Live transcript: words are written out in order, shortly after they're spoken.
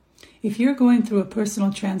If you're going through a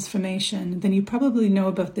personal transformation, then you probably know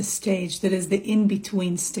about this stage that is the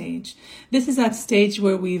in-between stage. This is that stage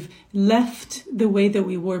where we've left the way that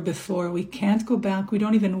we were before. We can't go back. We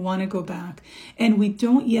don't even want to go back. And we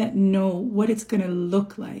don't yet know what it's going to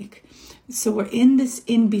look like. So we're in this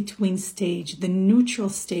in-between stage, the neutral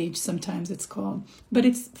stage, sometimes it's called. But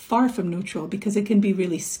it's far from neutral because it can be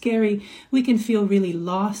really scary. We can feel really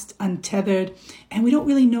lost, untethered, and we don't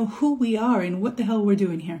really know who we are and what the hell we're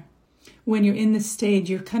doing here. When you're in this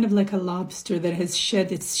stage, you're kind of like a lobster that has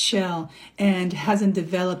shed its shell and hasn't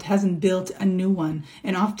developed, hasn't built a new one.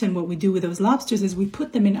 And often what we do with those lobsters is we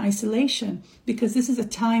put them in isolation because this is a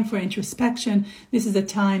time for introspection. This is a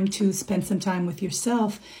time to spend some time with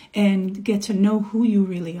yourself and get to know who you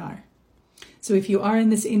really are. So if you are in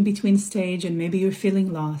this in-between stage and maybe you're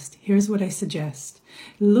feeling lost, here's what I suggest.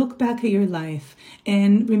 Look back at your life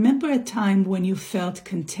and remember a time when you felt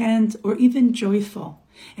content or even joyful.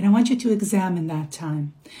 And I want you to examine that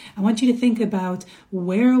time. I want you to think about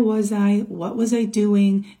where was I, what was I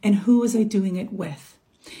doing, and who was I doing it with.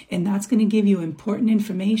 And that's going to give you important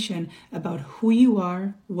information about who you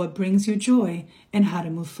are, what brings you joy, and how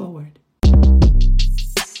to move forward.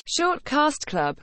 Shortcast Club.